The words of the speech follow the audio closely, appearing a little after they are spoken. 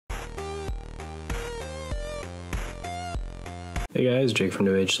Hey guys, Jake from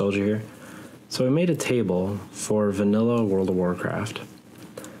New Age Soldier here. So I made a table for vanilla World of Warcraft,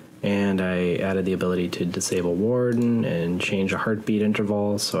 and I added the ability to disable Warden and change a heartbeat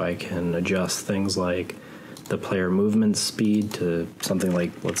interval so I can adjust things like the player movement speed to something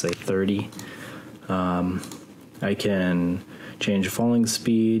like, let's say, 30. I can change falling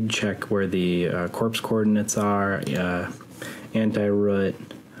speed, check where the corpse coordinates are, anti-root,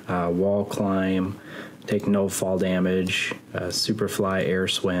 wall climb, take no fall damage, super fly, air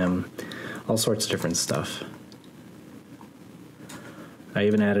swim, all sorts of different stuff. I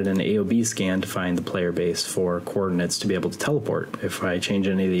even added an AOB scan to find the player base for coordinates to be able to teleport if I change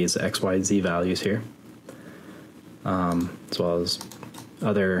any of these X, Y, Z values here, as well as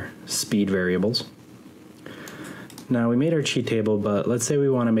other speed variables. Now we made our cheat table, but let's say we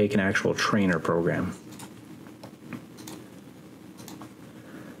want to make an actual trainer program.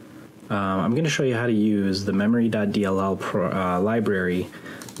 I'm going to show you how to use the Memory.dll library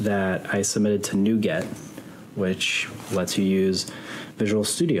that I submitted to NuGet, which lets you use Visual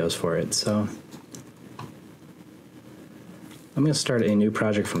Studios for it. So I'm going to start a new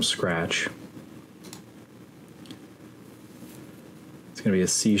project from scratch. It's going to be a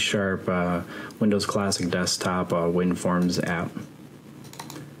C# Windows Classic Desktop WinForms app.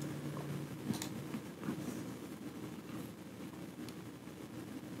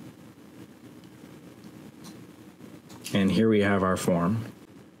 And here we have our form.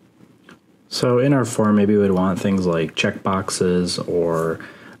 So in our form, maybe we would want things like checkboxes or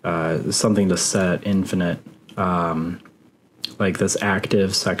something to set infinite, like this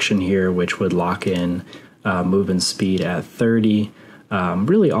active section here, which would lock in movement speed at 30.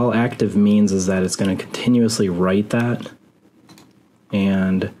 Really all active means is that it's going to continuously write that.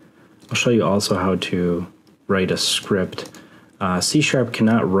 And I'll show you also how to write a script. C#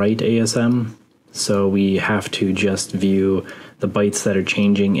 cannot write ASM. So we have to just view the bytes that are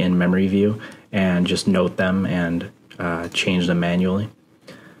changing in memory view and just note them and change them manually.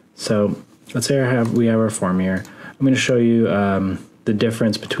 So let's say we have our form here. I'm going to show you the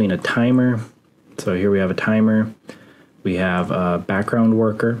difference between a timer. So here we have a timer. We have a background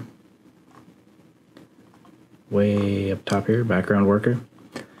worker. Way up top here, background worker.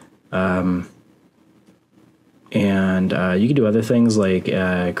 And you can do other things like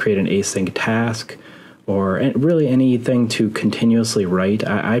create an async task or really anything to continuously write.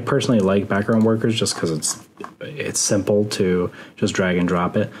 I personally like background workers just because it's simple to just drag and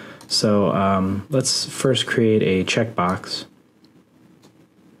drop it. So let's first create a checkbox.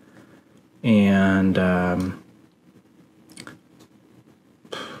 And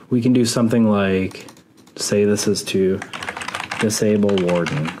we can do something like, say this is to disable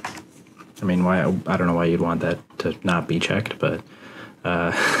Warden. I mean, I don't know why you'd want that to not be checked, but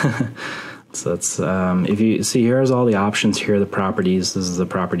so that's if you see, here's all the options here, the properties. This is the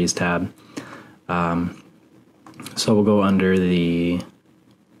properties tab. So we'll go under the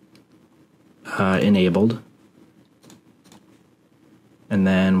enabled, and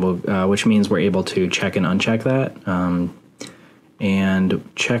then we'll which means we're able to check and uncheck that. And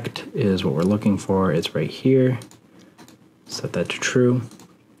checked is what we're looking for. It's right here. Set that to true.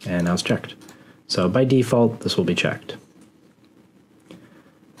 And now it's checked. So by default, this will be checked.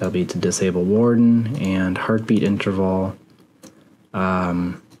 That'll be to disable Warden and heartbeat interval.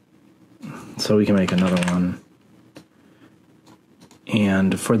 So we can make another one.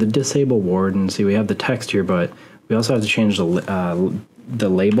 And for the disable Warden, see we have the text here, but we also have to change the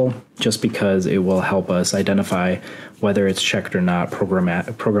label just because it will help us identify whether it's checked or not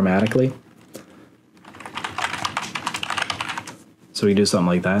programmatically. So we do something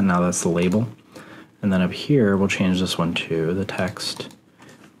like that, and now that's the label. And then up here, we'll change this one to the text.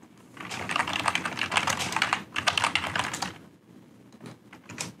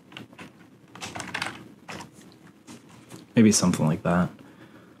 Maybe something like that.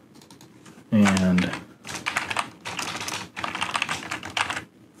 And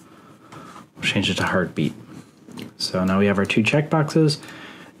we'll change it to heartbeat. So now we have our two checkboxes,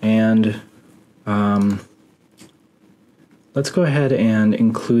 and let's go ahead and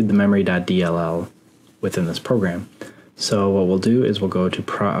include the Memory.dll within this program. So what we'll do is we'll go to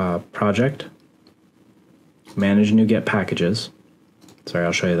Project, Manage NuGet Packages. Sorry,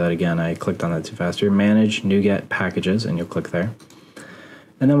 I'll show you that again. I clicked on that too fast here. Manage NuGet Packages, and you'll click there.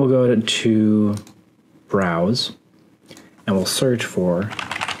 And then we'll go to Browse, and we'll search for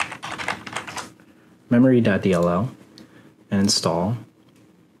Memory.dll and install.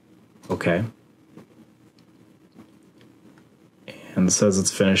 Okay. And it says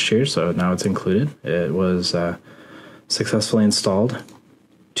it's finished here, so now it's included. It was successfully installed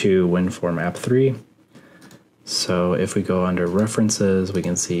to WinForm App 3. So if we go under references, we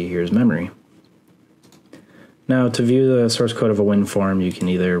can see here's memory. Now to view the source code of a WinForm, you can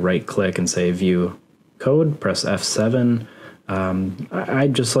either right click and say view code, press F7. I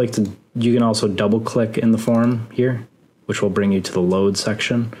just like to, you can also double click in the form here, which will bring you to the load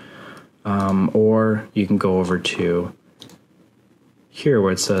section. Or you can go over to here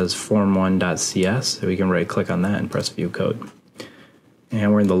where it says form1.cs. So we can right click on that and press view code.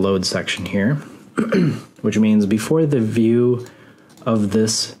 And we're in the load section here, which means before the view of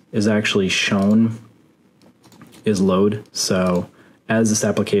this is actually shown is load. So as this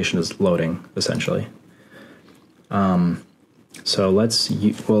application is loading, essentially. So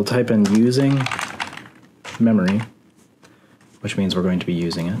we'll type in using memory, which means we're going to be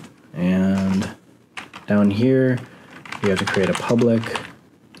using it. And down here, we have to create a public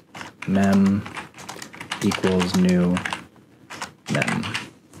mem equals new mem.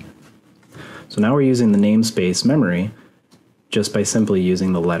 So now we're using the namespace memory just by simply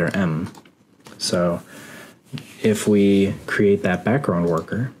using the letter M. So if we create that background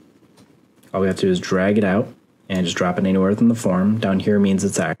worker, all we have to do is drag it out and just drop it anywhere within the form. Down here means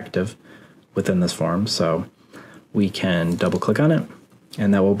it's active within this form, so we can double click on it,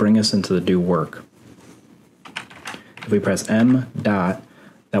 and that will bring us into the do work. If we press M dot,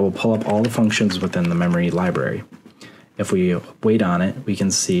 that will pull up all the functions within the memory library. If we wait on it, we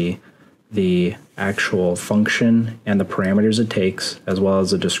can see the actual function and the parameters it takes, as well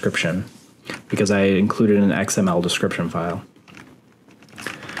as a description, because I included an XML description file.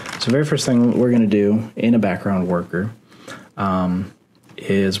 So the very first thing we're going to do in a background worker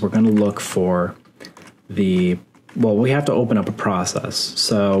is we're going to look for we have to open up a process.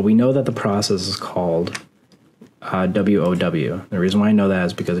 So we know that the process is called WOW. The reason why I know that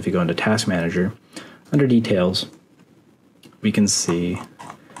is because if you go into Task Manager, under Details, we can see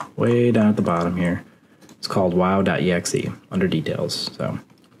way down at the bottom here, it's called wow.exe under Details. So,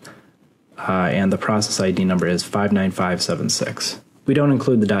 and the process ID number is 59576. We don't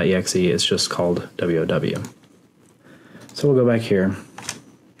include the .exe, it's just called WOW. So we'll go back here,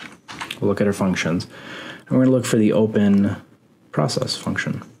 we'll look at our functions, and we're going to look for the open process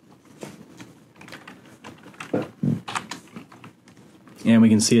function. And we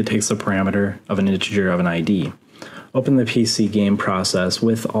can see it takes the parameter of an integer of an ID. Open the PC game process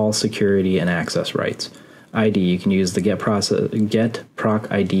with all security and access rights. ID, you can use the get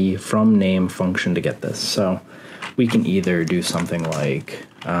proc ID from name function to get this. So we can either do something like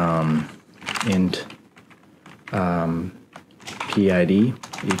int PID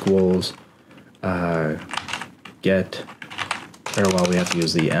equals get, or well, we have to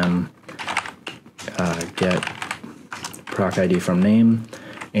use the get proc ID from name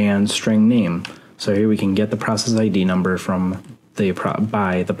and string name. So here we can get the process ID number from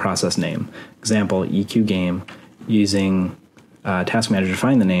by the process name. Example, EQ game, using Task Manager to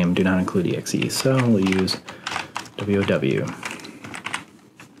find the name, do not include exe. So we'll use WOW.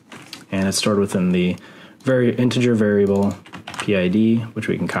 And it's stored within the integer variable PID, which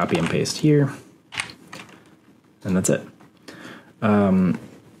we can copy and paste here. And that's it.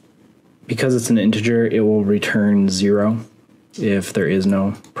 Because it's an integer, it will return 0 if there is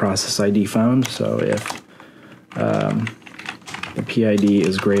no process ID found. So if the PID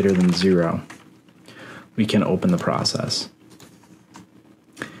is greater than 0, we can open the process.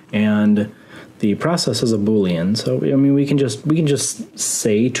 And the process is a Boolean, so I mean we can just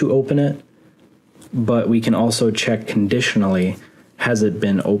say to open it, but we can also check conditionally, has it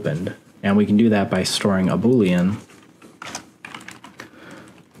been opened? And we can do that by storing a Boolean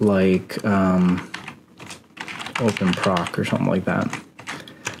like open proc or something like that.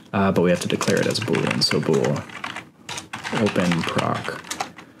 But we have to declare it as a Boolean, so bool open proc.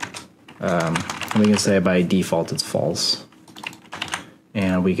 And we can say by default it's false.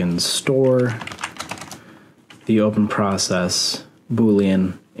 And we can store the open process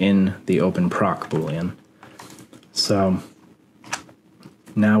Boolean in the open proc Boolean. So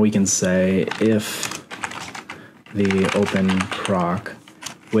now we can say if the open proc,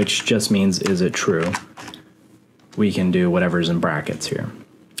 which just means is it true, we can do whatever's in brackets here.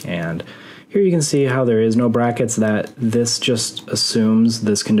 And here you can see how there is no brackets, that this just assumes,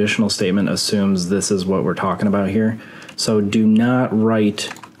 this conditional statement assumes this is what we're talking about here. So do not write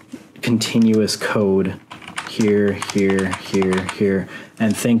continuous code here, here, here, here,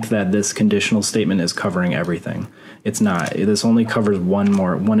 and think that this conditional statement is covering everything. It's not. This only covers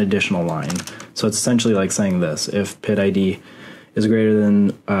one additional line. So it's essentially like saying this: if PID ID is greater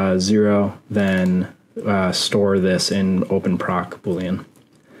than 0, then store this in open proc Boolean.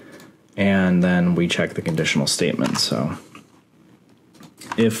 And then we check the conditional statement. So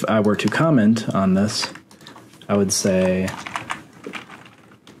if I were to comment on this, I would say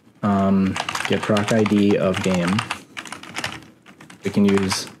get proc ID of game. We can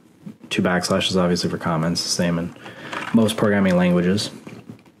use 2 backslashes obviously for comments, the same in most programming languages.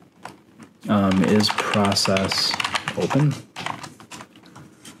 Is process open?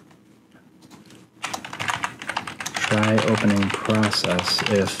 Try opening process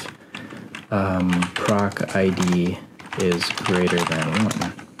if proc ID is greater than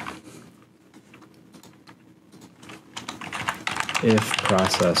 1. If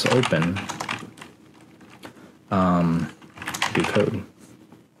process open, do code.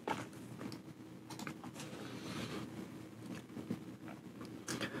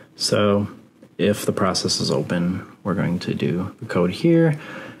 So if the process is open, we're going to do the code here.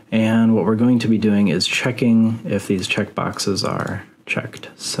 And what we're going to be doing is checking if these checkboxes are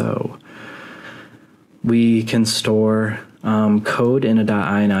checked. So we can store code in a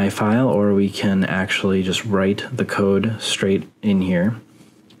 .ini file, or we can actually just write the code straight in here.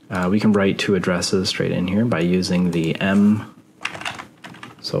 We can write 2 addresses straight in here by using the M.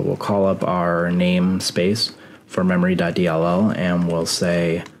 So we'll call up our namespace for Memory.dll, and we'll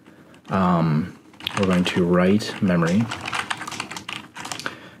say we're going to write memory,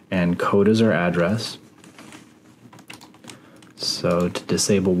 and code is our address. So to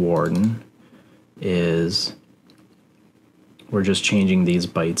disable warden is, we're just changing these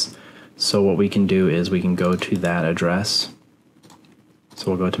bytes. So what we can do is we can go to that address. So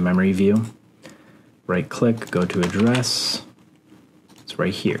we'll go to memory view, right click, go to address. It's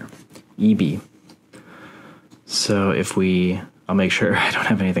right here, EB. So if I'll make sure I don't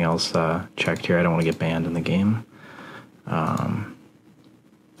have anything else checked here. I don't want to get banned in the game.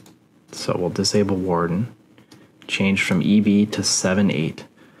 So we'll disable warden, change from EB to 78.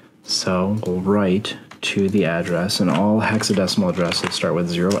 So we'll write to the address, and all hexadecimal addresses start with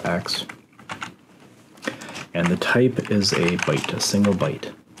 0x. And the type is a byte, a single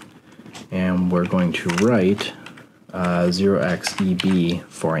byte. And we're going to write 0xEB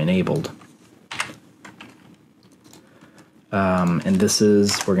for enabled. And this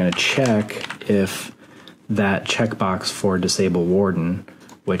is, we're going to check if that checkbox for disable warden,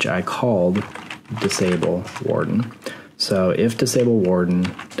 which I called disable warden. So if disable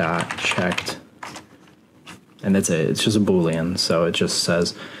warden dot checked, and that's it, it's just a Boolean, so it just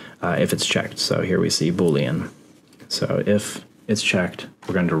says if it's checked. So here we see Boolean. So if it's checked,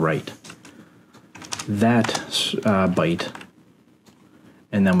 we're going to write that byte,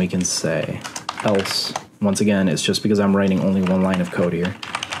 and then we can say else. Once again, it's just because I'm writing only 1 line of code here.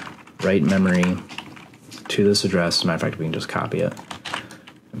 Write memory to this address. As a matter of fact, we can just copy it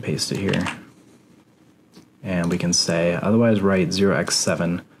and paste it here. And we can say, otherwise write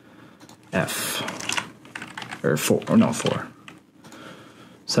 0x7F, or 4, or no, 4.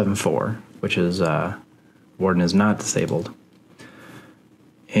 7.4, which is, warden is not disabled.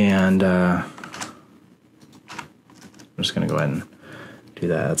 And I'm just gonna go ahead and do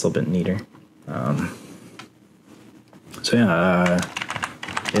that. That's a little bit neater. So yeah,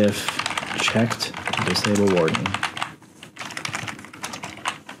 if checked, disable warden,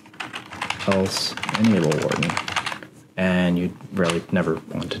 else enable warden, and you really never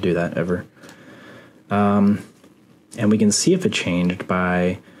want to do that ever. And we can see if it changed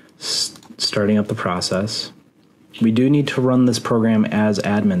by starting up the process. We do need to run this program as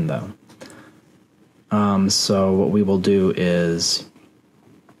admin though. So what we will do is,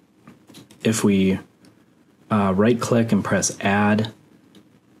 if we right click and press add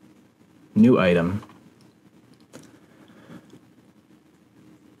new item,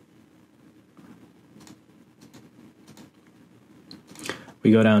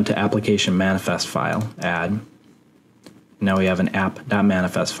 we go down to application manifest file, add. Now we have an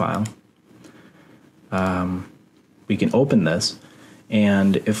app.manifest file. We can open this,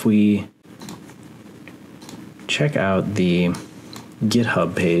 and if we check out the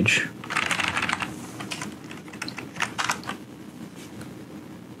GitHub page,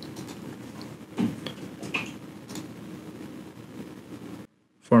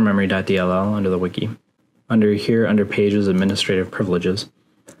 for Memory.dll under the wiki. Under here, under pages, administrative privileges,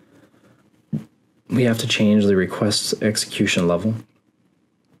 we have to change the request execution level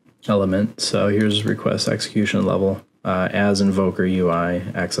element. So here's request execution level as invoker UI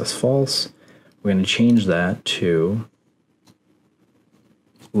access false. We're going to change that to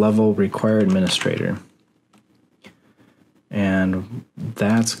level require administrator. And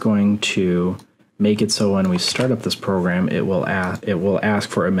that's going to make it so when we start up this program, it will ask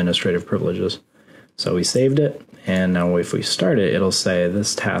for administrative privileges. So we saved it, and now if we start it, it'll say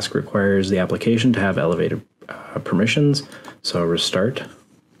this task requires the application to have elevated permissions. So restart.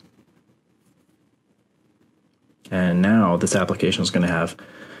 And now this application is going to have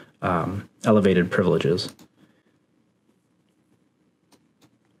elevated privileges.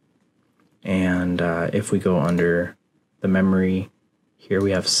 And if we go under the memory, here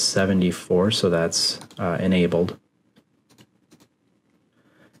we have 74, so that's enabled.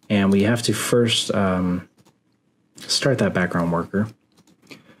 And we have to first start that background worker.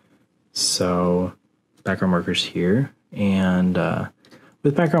 So background workers here, and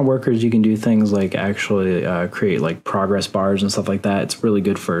with background workers, you can do things like actually create like progress bars and stuff like that. It's really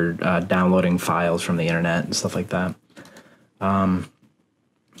good for downloading files from the internet and stuff like that.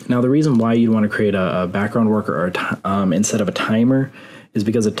 Now, the reason why you'd want to create a background worker or instead of a timer is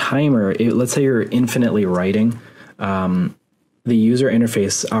because a timer, let's say you're infinitely writing, the user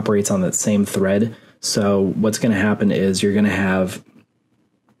interface operates on that same thread. So what's going to happen is you're going to have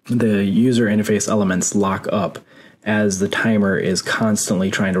the user interface elements lock up as the timer is constantly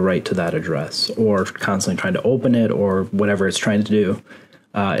trying to write to that address or constantly trying to open it or whatever it's trying to do.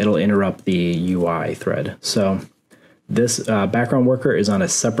 It'll interrupt the UI thread. So this background worker is on a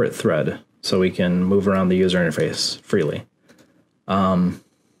separate thread, so we can move around the user interface freely. And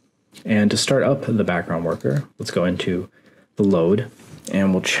to start up the background worker, let's go into the load,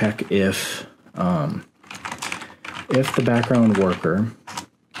 and we'll check if the background worker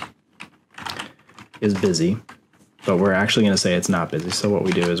is busy, but we're actually going to say it's not busy. So what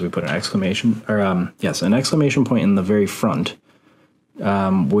we do is we put an exclamation, or an exclamation point in the very front,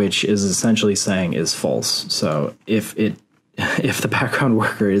 which is essentially saying is false. So if the background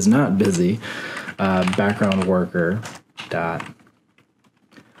worker is not busy, background worker dot,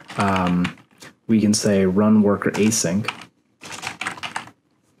 we can say run worker async,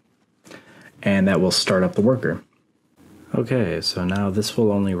 and that will start up the worker. Okay, so now this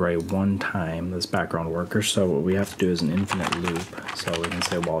will only write one time, this background worker, so what we have to do is an infinite loop. So we can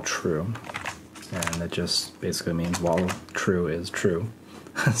say while true, and that just basically means while true is true.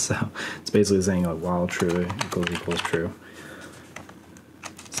 So it's basically saying like while true equals true.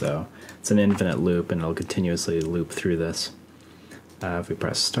 So it's an infinite loop, and it'll continuously loop through this. If we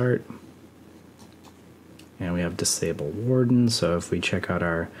press start, and we have disable warden, so if we check out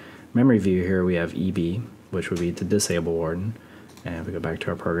our memory view here, we have EB, which would be to disable warden, and if we go back to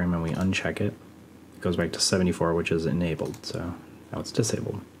our program and we uncheck it, it goes back to 74, which is enabled, so now it's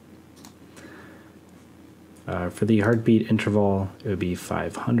disabled. For the heartbeat interval, it would be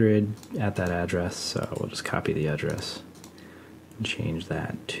 500 at that address, so we'll just copy the address and change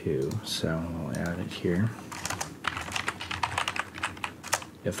that too, so we'll add it here.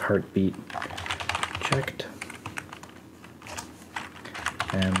 If heartbeat checked,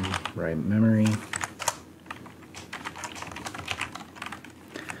 and write memory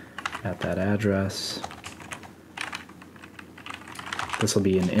at that address. This will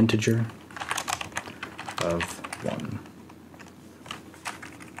be an integer of 1.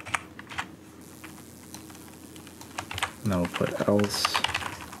 And then we'll put else.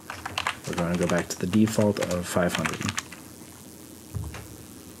 We're going to go back to the default of 500.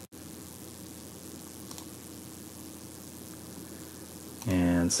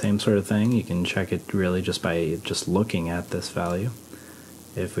 And same sort of thing, you can check it really just by just looking at this value.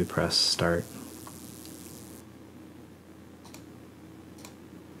 If we press start,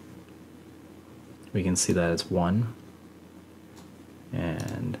 we can see that it's 1.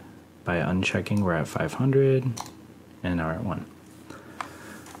 And by unchecking, we're at 500, and now we're at 1.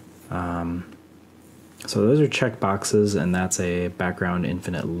 So those are checkboxes, and that's a background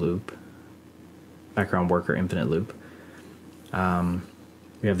infinite loop, background worker infinite loop.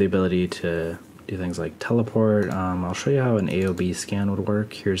 We have the ability to do things like teleport. I'll show you how an AOB scan would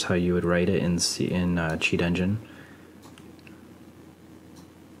work. Here's how you would write it in Cheat Engine.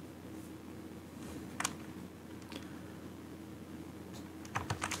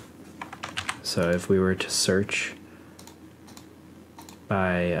 So if we were to search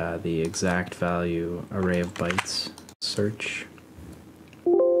by the exact value array of bytes, search,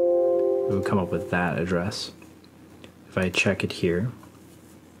 we would come up with that address. If I check it here,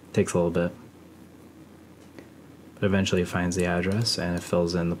 it takes a little bit, but eventually it finds the address and it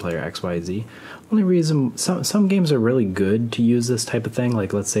fills in the player XYZ. Only reason, some games are really good to use this type of thing,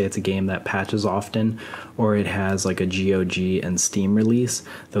 like let's say it's a game that patches often, or it has like a GOG and Steam release.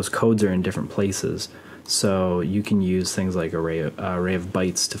 Those codes are in different places, so you can use things like array of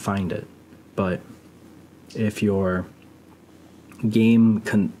bytes to find it. But if your game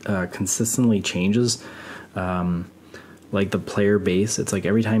consistently changes, like the player base, it's like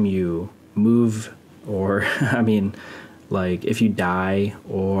every time you move, or I mean, like if you die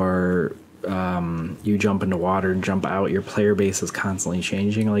or you jump into water, jump out, your player base is constantly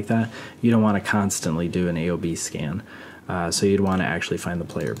changing like that. You don't want to constantly do an AOB scan. So you'd want to actually find the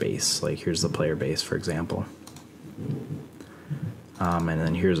player base. Like here's the player base, for example. And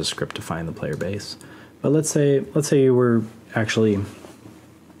then here's a script to find the player base. But let's say you were actually,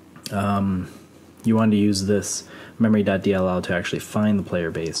 you wanted to use this Memory.dll to actually find the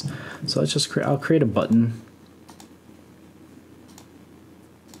player base. So let's just I'll create a button.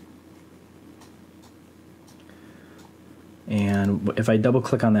 And if I double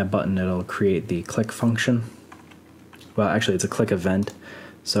click on that button, it'll create the click function. Well, actually it's a click event.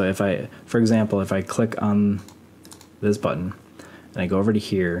 So if I, for example, if I click on this button and I go over to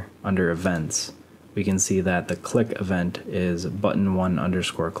here under events, we can see that the click event is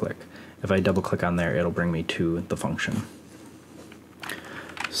button1_click. If I double click on there, it'll bring me to the function.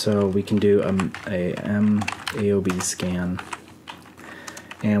 So we can do a AOB scan,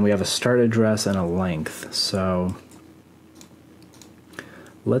 and we have a start address and a length. So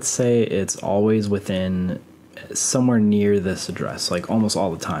let's say it's always within somewhere near this address, like almost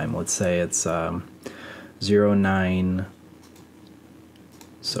all the time. Let's say it's 09,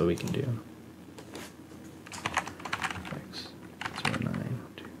 so we can do X 09.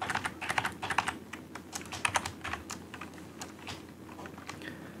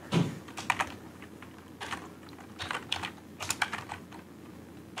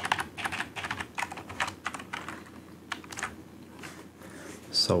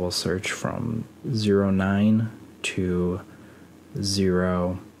 So we'll search from 09 to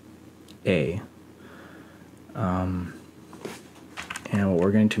 0A. And what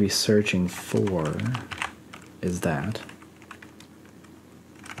we're going to be searching for is that.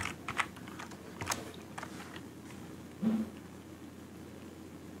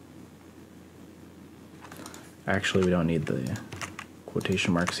 Actually, we don't need the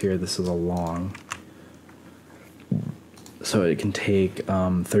quotation marks here. This is a long. So it can take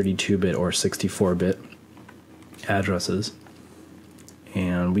 32-bit or 64-bit addresses.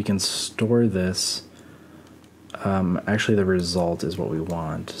 And we can store this. Actually, the result is what we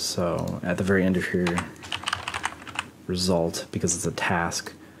want. So at the very end of here, result, because it's a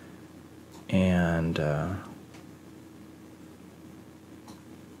task. And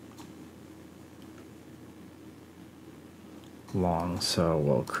long, so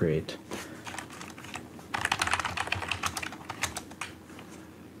we'll create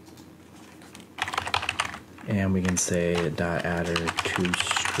and we can say dot adder to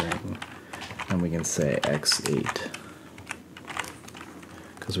string, and we can say x8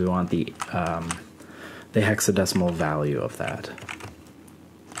 because we want the hexadecimal value of that.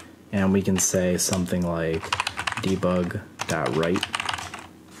 And we can say something like debug.write.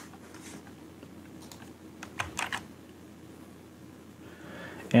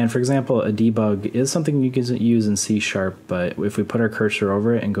 And for example, a debug is something you can use in C#, but if we put our cursor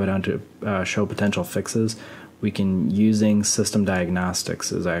over it and go down to show potential fixes, we can, using system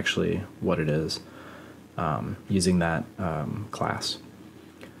diagnostics is actually what it is, using that class.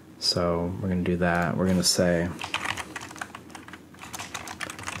 So we're going to do that. We're going to say,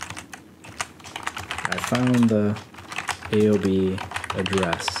 I found the AOB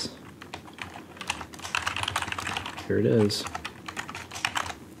address. Here it is.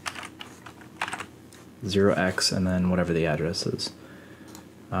 0x and then whatever the address is.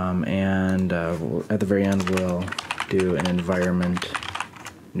 And at the very end we'll do an environment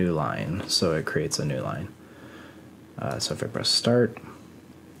new line, so it creates a new line. So if I press start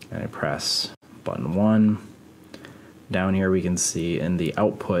and I press button 1, down here we can see in the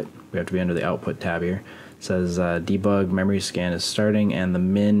output, we have to be under the output tab here, it says debug memory scan is starting, and the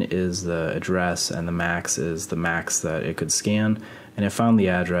min is the address and the max is the max that it could scan, and it found the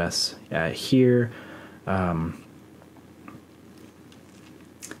address at here.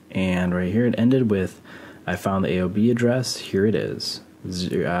 And right here it ended with, I found the AOB address, here it is,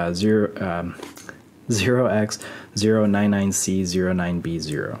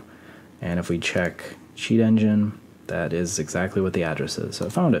 0x099C09B0. And if we check cheat engine, that is exactly what the address is, so I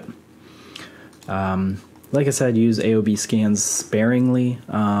found it. Like I said, use AOB scans sparingly.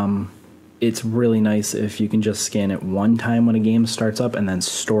 It's really nice if you can just scan it one time when a game starts up and then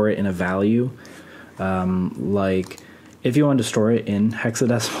store it in a value. Like if you want to store it in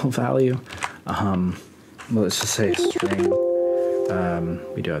hexadecimal value, let's just say string,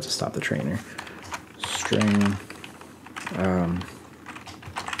 we do have to stop the trainer, string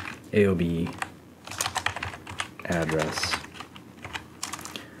AOB address.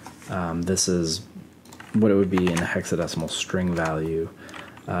 This is what it would be in a hexadecimal string value.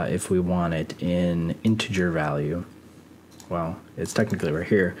 If we want it in integer value, well, it's technically right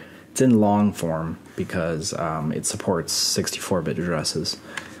here. It's in long form because it supports 64-bit addresses,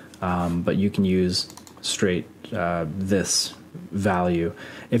 but you can use straight this value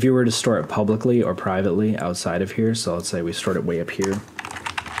if you were to store it publicly or privately outside of here. So let's say we stored it way up here,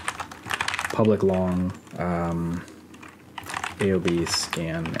 public long AOB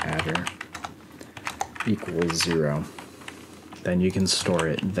scan adder equals 0. Then you can store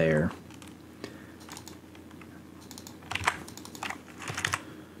it there.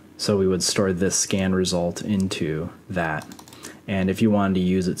 So we would store this scan result into that. And if you wanted to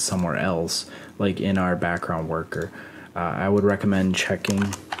use it somewhere else, like in our background worker, I would recommend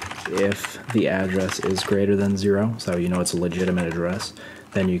checking if the address is greater than 0, so you know it's a legitimate address.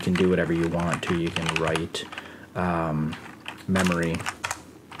 Then you can do whatever you want to. You can write memory,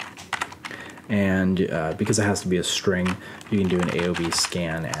 and because it has to be a string, you can do an AOB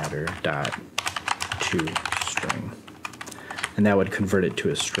scan adder dot to string, and that would convert it to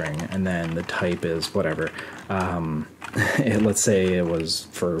a string. And then the type is whatever. Let's say it was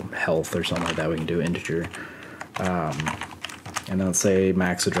for health or something like that. We can do integer. And then let's say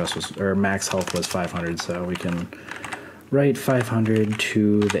max address was, or max health was 500, so we can write 500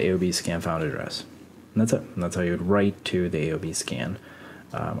 to the AOB scan found address. And that's it. And that's how you would write to the AOB scan.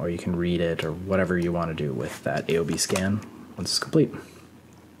 Or you can read it, or whatever you want to do with that AOB scan once it's complete.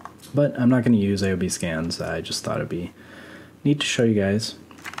 But I'm not going to use AOB scans. I just thought it'd be neat to show you guys.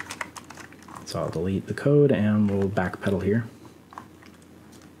 So I'll delete the code and we'll backpedal here.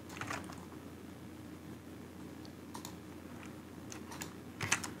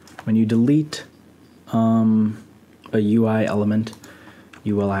 When you delete a UI element,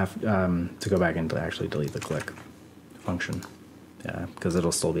 you will have to go back and actually delete the click function, because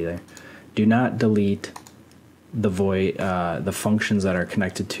it'll still be there. Do not delete the void, the functions that are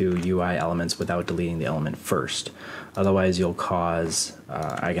connected to UI elements without deleting the element first. Otherwise, you'll cause.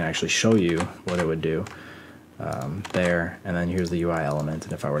 I can actually show you what it would do there, and then here's the UI element.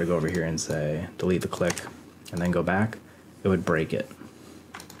 And if I were to go over here and say delete the click, and then go back, it would break it.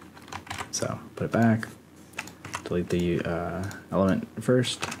 So put it back, delete the element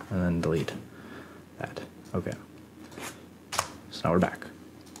first, and then delete that. Okay. So now we're back.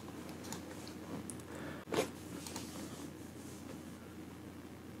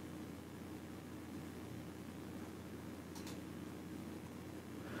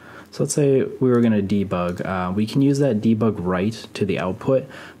 So let's say we were going to debug. We can use that debug right to the output,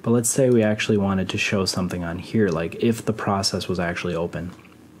 but let's say we actually wanted to show something on here, like if the process was actually open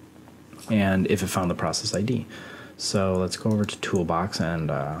and if it found the process ID. So let's go over to Toolbox,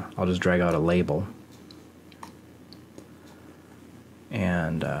 and I'll just drag out a label.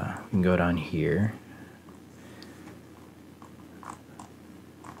 And we can go down here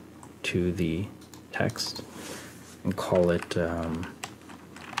to the text and call it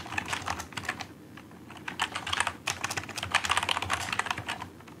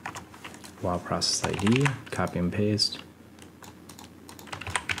while process ID, copy and paste,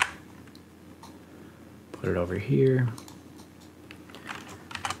 put it over here.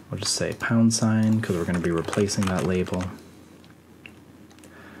 We'll just say £, because we're going to be replacing that label.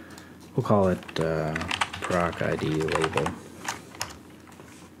 We'll call it proc ID label.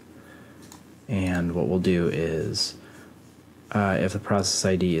 And what we'll do is, if the process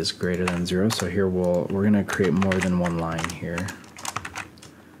ID is greater than 0, so here we're going to create more than one line here.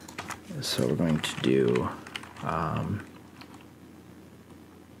 So we're going to do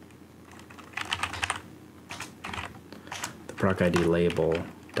the proc ID label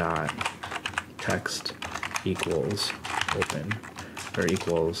dot text equals open, or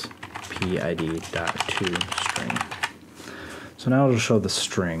equals PID dot to string. So now it'll show the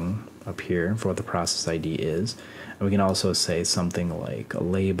string up here for what the process ID is, and we can also say something like a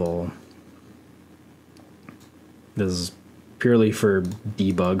label. This is purely for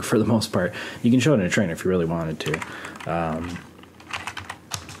debug for the most part. You can show it in a trainer if you really wanted to.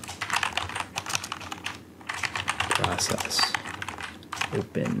 Process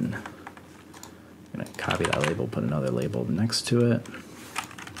open. I'm going to copy that label, put another label next to it.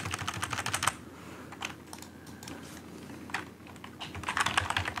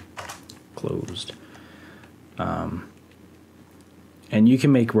 Closed. And you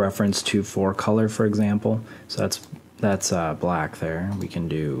can make reference to for color, for example. So that's black there. We can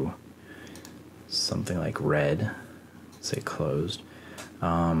do something like red, say closed.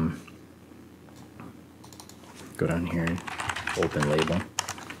 Go down here, open label.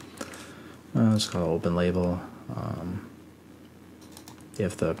 Let's call it open label.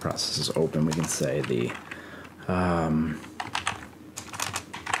 If the process is open, we can say the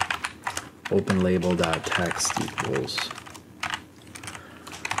open label dot text equals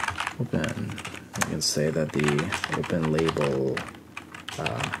open. You can say that the open label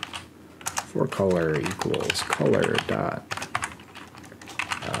for color equals color dot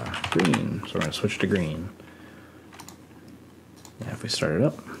green. So we're going to switch to green. Yeah, if we start it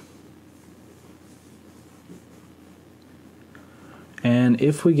up. And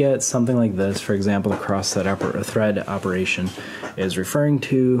if we get something like this, for example, the cross-thread operation is referring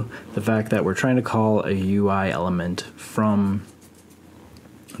to the fact that we're trying to call a UI element from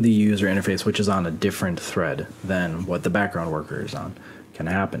the user interface, which is on a different thread than what the background worker is on. Can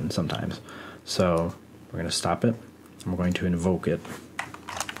happen sometimes. So we're going to stop it, and we're going to invoke it.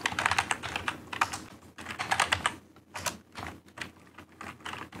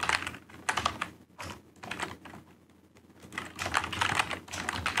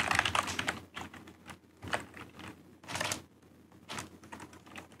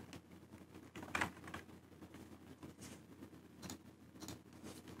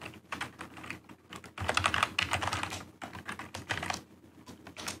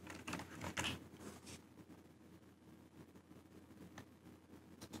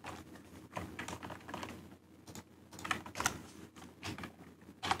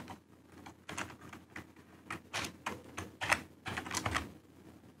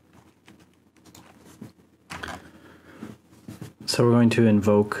 So we're going to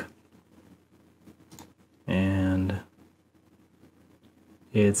invoke, and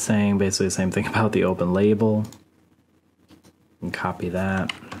it's saying basically the same thing about the open label. And copy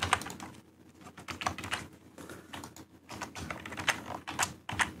that.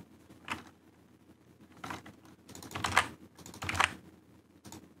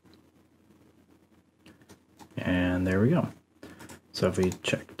 And there we go. So if we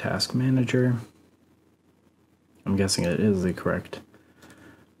check Task Manager, I'm guessing it is the correct.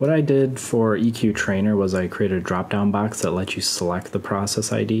 What I did for EQ Trainer was I created a drop-down box that lets you select the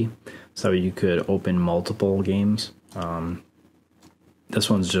process ID, so you could open multiple games. This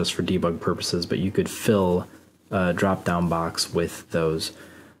one's just for debug purposes, but you could fill a drop-down box with those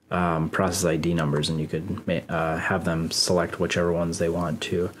process ID numbers, and you could have them select whichever ones they want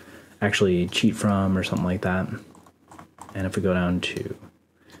to actually cheat from or something like that. And if we go down to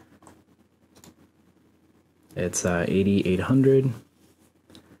it's 8800,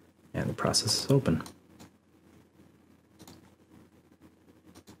 and the process is open.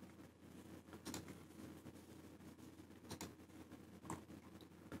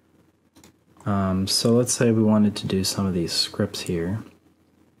 So let's say we wanted to do some of these scripts here.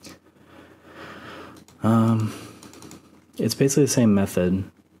 It's basically the same method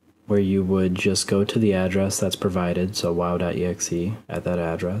where you would just go to the address that's provided, so wow.exe at that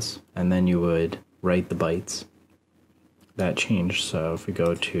address, and then you would write the bytes that changed. So if we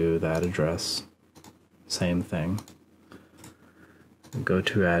go to that address, same thing. Go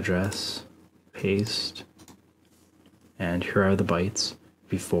to address, paste, and here are the bytes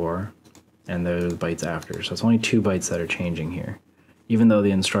before, and there are the bytes after. So it's only 2 bytes that are changing here. Even though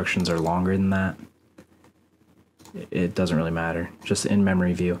the instructions are longer than that, it doesn't really matter, just in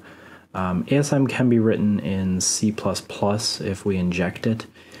memory view. ASM can be written in C++ if we inject it.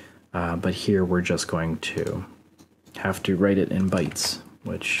 But here we're just going to have to write it in bytes,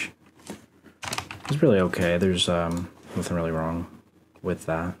 which is really okay. There's nothing really wrong with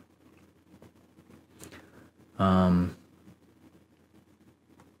that.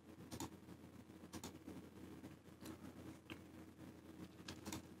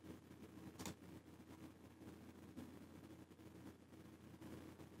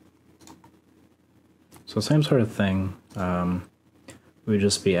 So same sort of thing. We would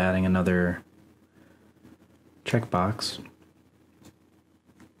just be adding another checkbox.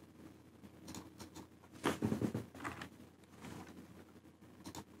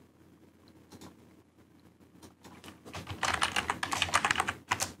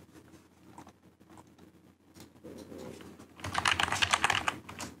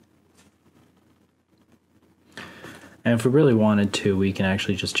 And if we really wanted to, we can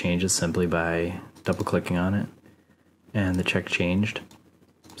actually just change it simply by double-clicking on it, and the check changed.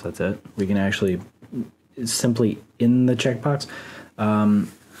 So that's it. We can actually simply in the checkbox,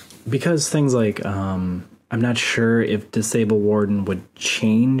 because things like I'm not sure if disable warden would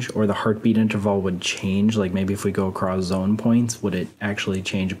change or the heartbeat interval would change. Like maybe if we go across zone points, would it actually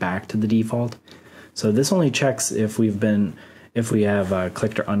change back to the default? So this only checks if we have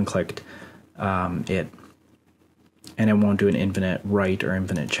clicked or unclicked it. And it won't do an infinite write or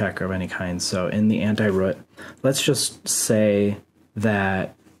infinite check of any kind. So in the anti-root, let's just say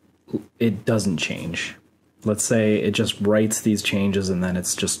that it doesn't change. Let's say it just writes these changes and then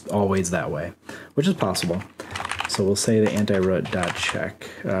it's just always that way, which is possible. So we'll say the anti-root.check.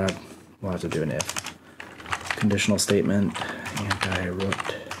 we'll have to do an if. Conditional statement, anti-root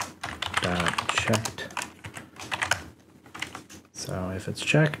dot checked. So if it's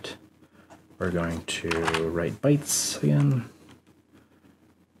checked, we're going to write bytes again.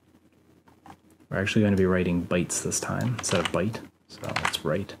 We're actually going to be writing bytes this time instead of byte. So let's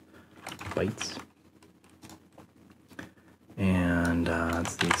write bytes. And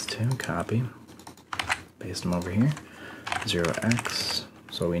it's these two, copy, paste them over here, 0x,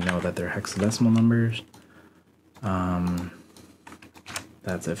 so we know that they're hexadecimal numbers.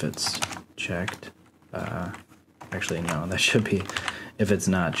 That's if it's checked. Actually, no, that should be if it's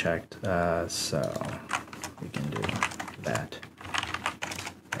not checked. So we can do that.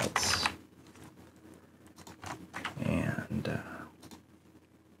 Else. And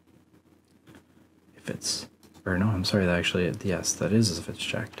if it's, or no, I'm sorry, that actually, yes, that is if it's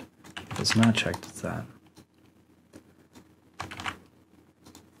checked. If it's not checked, it's that.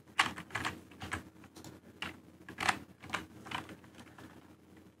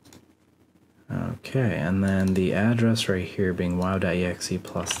 Okay, and then the address right here being wow.exe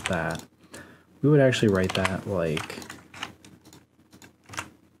plus that, we would actually write that like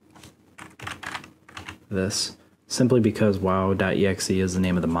this, simply because wow.exe is the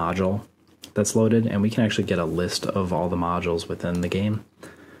name of the module that's loaded, and we can actually get a list of all the modules within the game.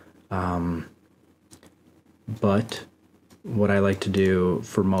 But what I like to do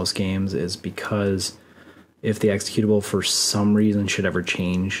for most games is, because if the executable for some reason should ever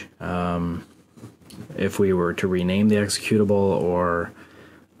change, if we were to rename the executable or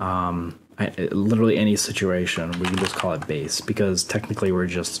literally any situation, we can just call it base, because technically we're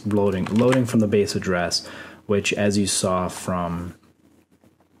just loading from the base address, which, as you saw from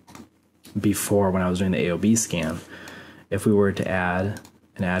before when I was doing the AOB scan, if we were to add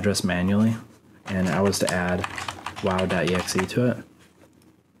an address manually and I was to add wow.exe to it,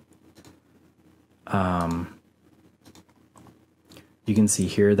 you can see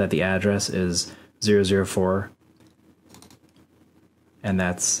here that the address is 004, and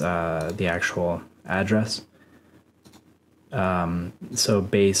that's the actual address. So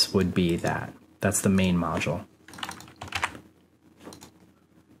base would be that. That's the main module.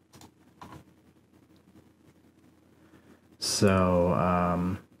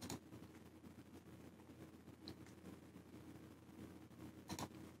 So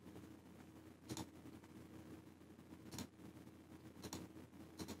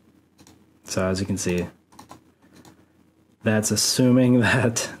so as you can see, that's assuming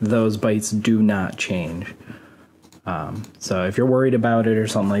that those bytes do not change. So if you're worried about it or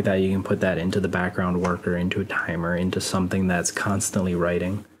something like that, you can put that into the background worker, into a timer, into something that's constantly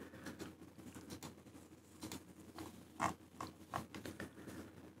writing.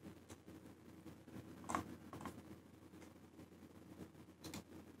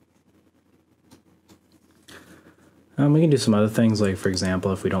 We can do some other things, like, for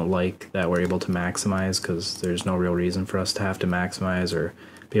example, if we don't like that we're able to maximize, because there's no real reason for us to have to maximize, or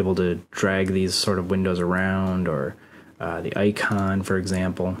be able to drag these sort of windows around, or the icon, for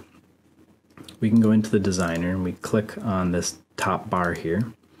example, we can go into the designer and we click on this top bar here,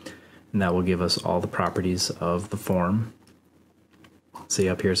 and that will give us all the properties of the form. See,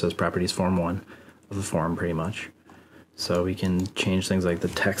 up here it says properties form 1 of the form, pretty much. So we can change things like the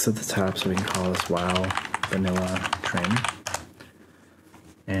text at the top, so we can call this wow vanilla trim,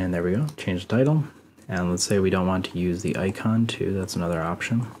 and there we go, change the title. And let's say we don't want to use the icon too, that's another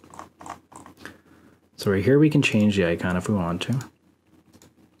option. So right here we can change the icon if we want to,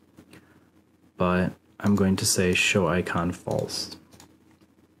 but I'm going to say show icon false,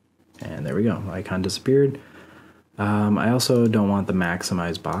 and there we go, icon disappeared. I also don't want the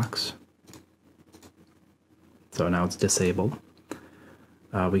maximize box, so now it's disabled.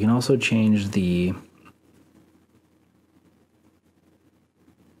 We can also change the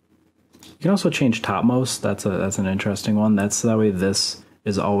You can also change topmost. That's an interesting one. That's that way this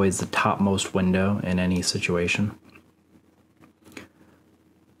is always the topmost window in any situation.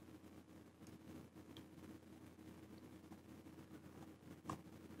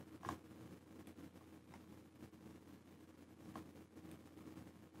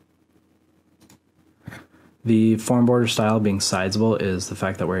 The form border style being sizable is the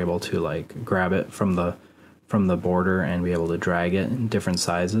fact that we're able to like grab it from the border and be able to drag it in different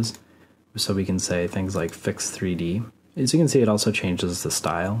sizes. So we can say things like fix 3D. As you can see, it also changes the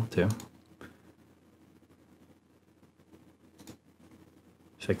style too.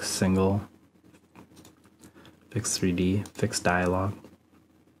 Fix single, fix 3D, fix dialog.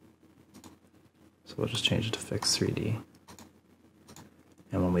 So we'll just change it to fix 3D.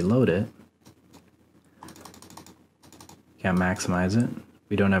 And when we load it, can't maximize it.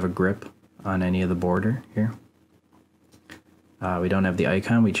 We don't have a grip on any of the border here. We don't have the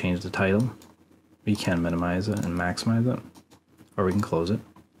icon. We changed the title. We can minimize it and maximize it, or we can close it.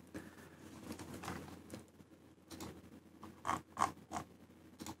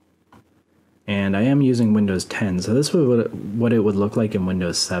 And I am using Windows 10, so this is what it would look like in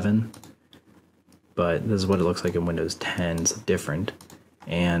Windows 7, but this is what it looks like in Windows 10. It's different.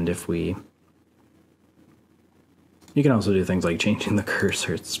 And if we... You can also do things like changing the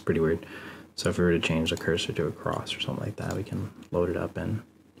cursor. It's pretty weird. So if we were to change the cursor to a cross or something like that, we can load it up and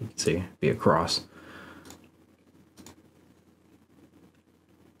you can see be a cross.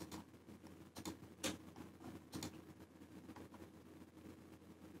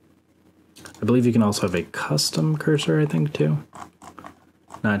 I believe you can also have a custom cursor, I think, too.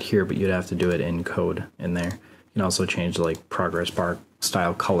 Not here, but you'd have to do it in code in there. You can also change like progress bar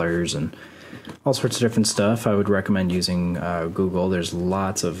style colors and all sorts of different stuff. I would recommend using Google. There's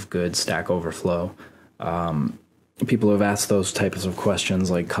lots of good Stack Overflow. People have asked those types of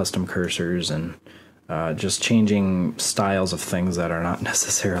questions like custom cursors and just changing styles of things that are not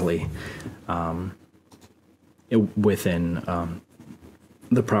necessarily within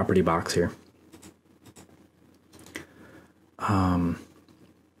the property box here.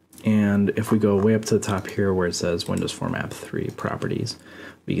 And if we go way up to the top here where it says Windows Form App 3 Properties,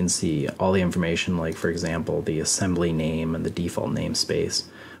 we can see all the information, like, for example, the assembly name and the default namespace.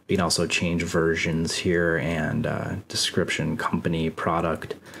 We can also change versions here and description, company,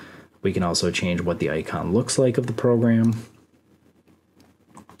 product. We can also change what the icon looks like of the program.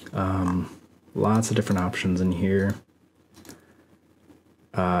 Lots of different options in here.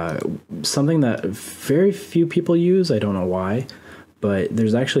 Something that very few people use, I don't know why, but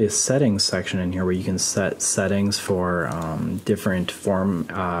there's actually a settings section in here where you can set settings for different form.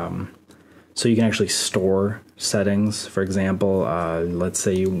 So you can actually store settings. For example, let's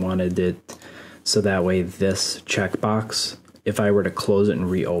say you wanted it so that way this checkbox, if I were to close it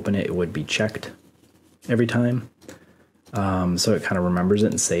and reopen it, it would be checked every time. So it kind of remembers it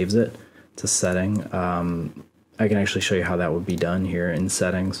and saves it. It's a setting. I can actually show you how that would be done here in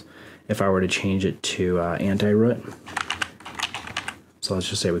settings. If I were to change it to anti-root, so let's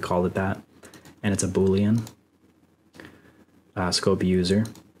just say we called it that, and it's a Boolean. Scope user.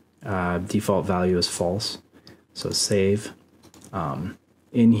 Default value is false. So save.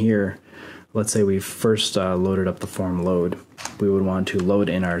 In here, let's say we first loaded up the form load. We would want to load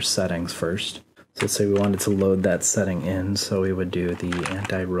in our settings first. So let's say we wanted to load that setting in, so we would do the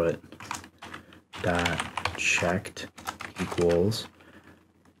anti-root dot checked equals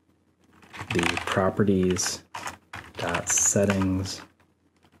the properties dot settings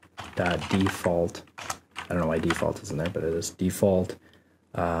dot default. I don't know why default isn't there, but it is default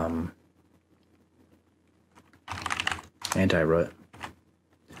anti-root,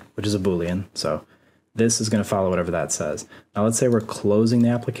 which is a Boolean. So this is going to follow whatever that says. Now let's say we're closing the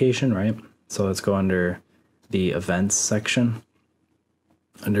application, right? So let's go under the events section.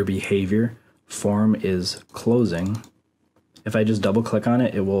 Under behavior, form is closing. If I just double click on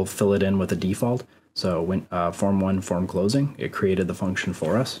it, it will fill it in with a default. So when form 1 form closing, it created the function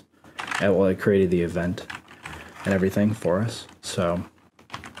for us. Well, it created the event and everything for us. So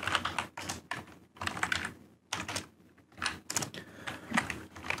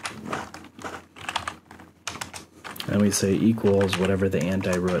and we say equals whatever the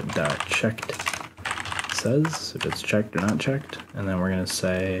anti-root dot checked says, if it's checked or not checked, and then we're going to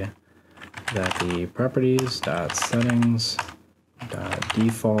say that the properties dot settings dot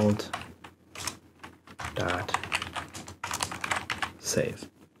default dot save,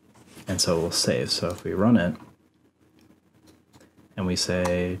 and so we'll save. So if we run it and we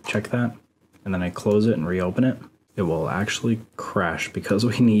say check that, and then I close it and reopen it, it will actually crash because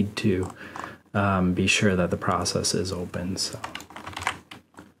we need to be sure that the process is open. So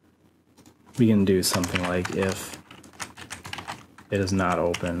we can do something like if it is not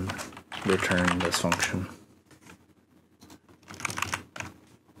open, return this function.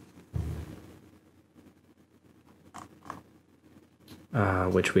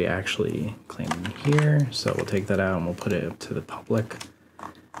 Which we actually claim in here. So we'll take that out and we'll put it up to the public.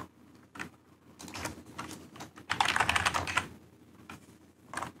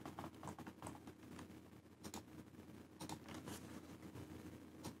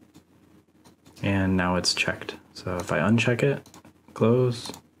 And now it's checked. So if I uncheck it,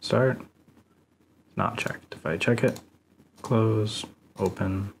 close, start, it's not checked. If I check it, close,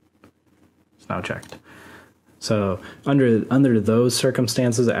 open, it's now checked. So under those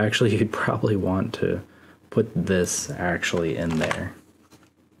circumstances, actually you'd probably want to put this actually in there,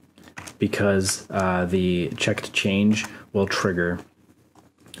 because the checked change will trigger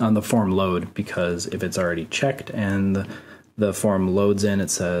on the form load, because if it's already checked and the form loads in, it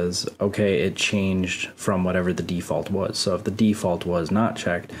says, okay, it changed from whatever the default was. So if the default was not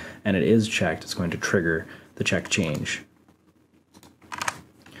checked and it is checked, it's going to trigger the check change.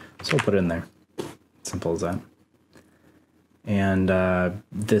 So we'll put it in there. Simple as that. And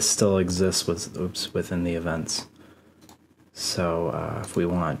this still exists within the events. So if we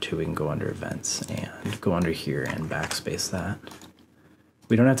want to, we can go under events and go under here and backspace that.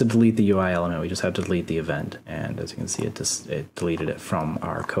 We don't have to delete the UI element, we just have to delete the event. And as you can see, it deleted it from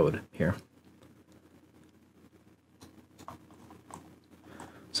our code here.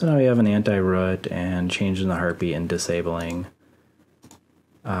 So now we have an anti-root and changing the heartbeat and disabling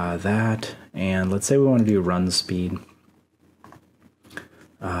that. And let's say we want to do run speed.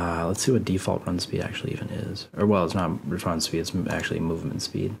 Let's see what default run speed actually even is. Or well, it's not run speed, it's actually movement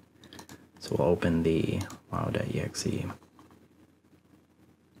speed. So we'll open the wow.exe.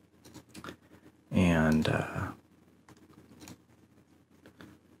 And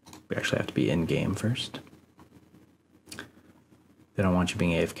we actually have to be in game first. They don't want you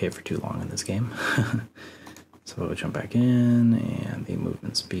being AFK for too long in this game. So we'll jump back in, and the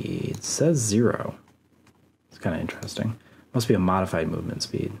movement speed says 0. It's kind of interesting. Must be a modified movement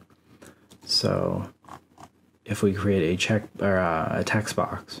speed. So if we create a check or a text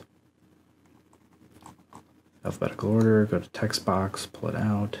box, alphabetical order, go to text box, pull it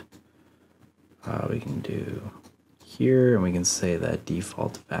out. We can do here, and we can say that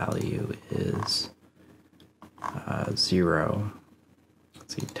default value is 0.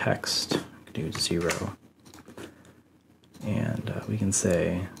 Let's see, text, we can do 0. And we can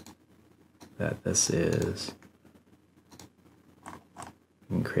say that this is,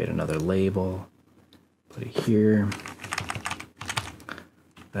 we can create another label, put it here.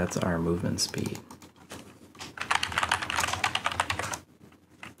 That's our movement speed.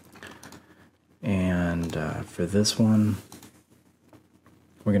 And for this one,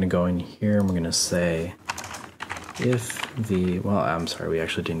 we're going to go in here and we're going to say if the, well, I'm sorry, we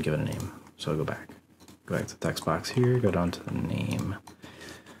actually didn't give it a name. So I'll go back. Go back to the text box here, go down to the name,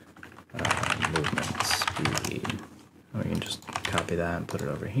 movement speed. We can just copy that and put it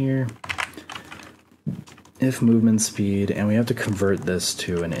over here. If movement speed, and we have to convert this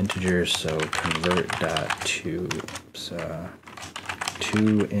to an integer, so convert.to,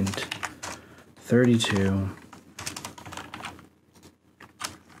 to int 32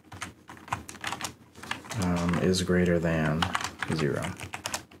 is greater than 0.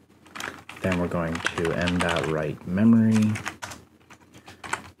 Then we're going to m.write memory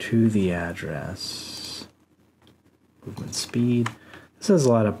to the address movement speed. This has a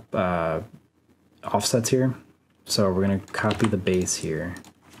lot of offsets here, so we're going to copy the base here.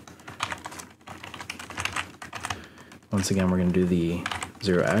 Once again, we're going to do the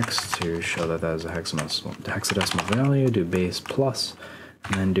 0x to show that that is a hexadecimal value, do base plus,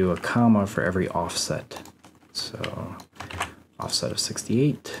 and then do a comma for every offset. So offset of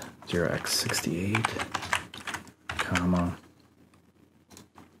 68, 0x 68, comma,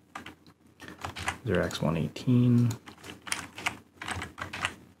 0x 118.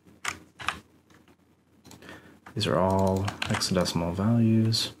 These are all hexadecimal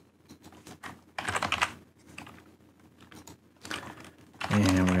values.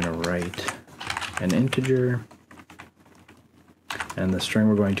 And we're going to write an integer. And the string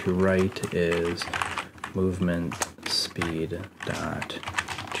we're going to write is movement speed dot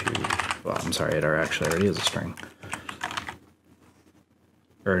to, well, I'm sorry, it actually already is a string.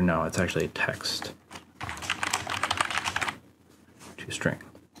 Or no, it's actually a text to string.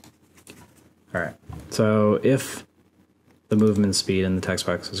 All right, so if the movement speed in the text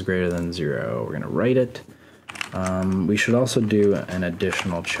box is greater than 0, we're going to write it. We should also do an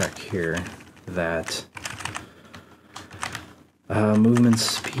additional check here that movement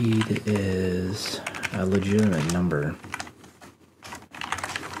speed is a legitimate number.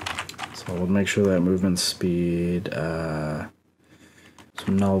 So we'll make sure that movement speed, so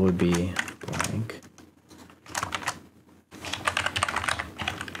null would be blank.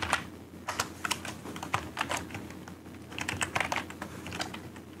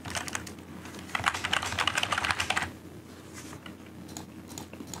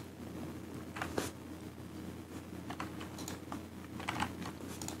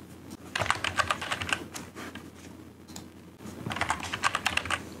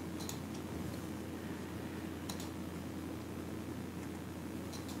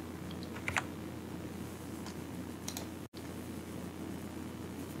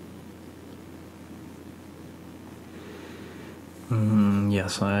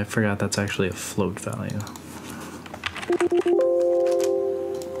 Yes, I forgot that's actually a float value.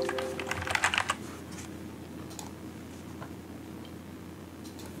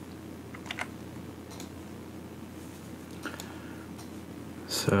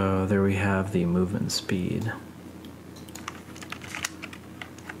 So there we have the movement speed.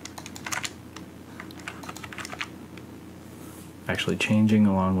 Actually changing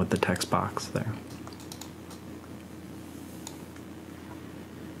along with the text box there.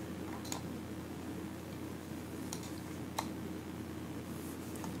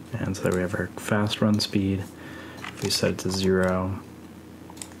 And so there we have our fast run speed. If we set it to 0,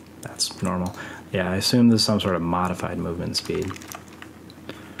 that's normal. Yeah, I assume this is some sort of modified movement speed.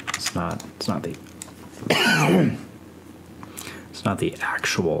 It's not the it's not the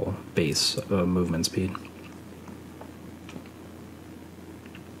actual base movement speed.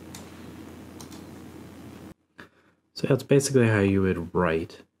 So that's basically how you would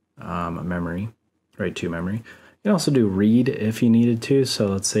write memory, write to memory. You can also do read if you needed to. So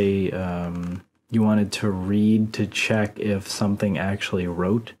let's say you wanted to read to check if something actually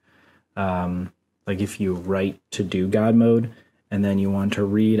wrote. Like if you write to do God mode, and then you want to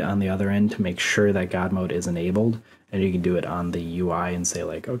read on the other end to make sure that God mode is enabled, and you can do it on the UI and say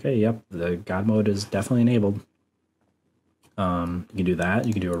like, okay, yep, the God mode is definitely enabled. You can do that.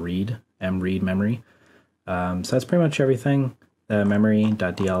 You can do a read, mread memory. So that's pretty much everything that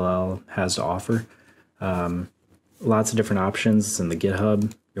Memory.dll has to offer. Lots of different options. It's in the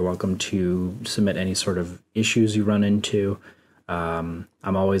GitHub. You're welcome to submit any sort of issues you run into. I'm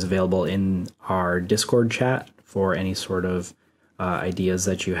always available in our Discord chat for any sort of ideas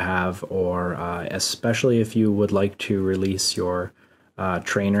that you have, or especially if you would like to release your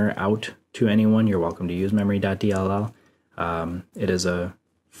trainer out to anyone, you're welcome to use Memory.dll. It is a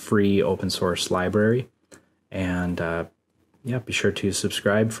free open source library. And yeah, be sure to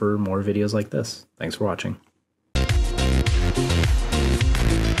subscribe for more videos like this. Thanks for watching.